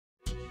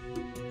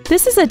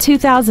This is a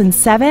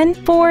 2007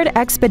 Ford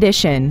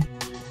Expedition.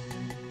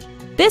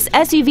 This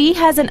SUV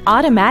has an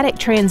automatic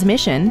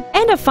transmission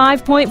and a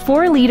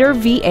 5.4-liter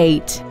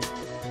V8.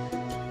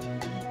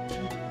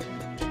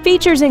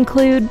 Features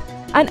include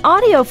an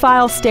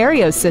audiophile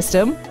stereo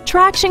system,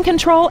 traction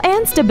control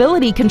and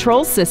stability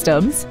control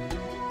systems,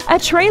 a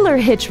trailer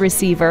hitch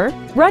receiver,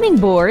 running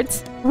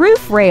boards,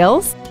 roof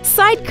rails,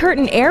 side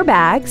curtain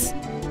airbags,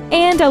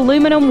 and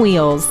aluminum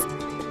wheels.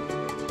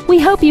 We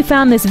hope you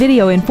found this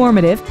video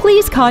informative.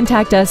 Please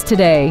contact us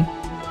today.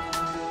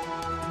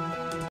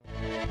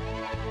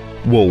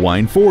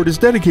 Woolwine Ford is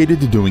dedicated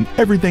to doing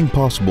everything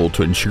possible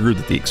to ensure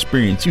that the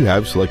experience you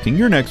have selecting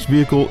your next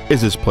vehicle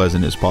is as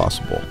pleasant as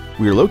possible.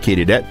 We are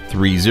located at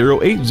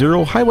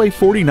 3080 Highway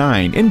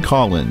 49 in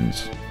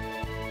Collins.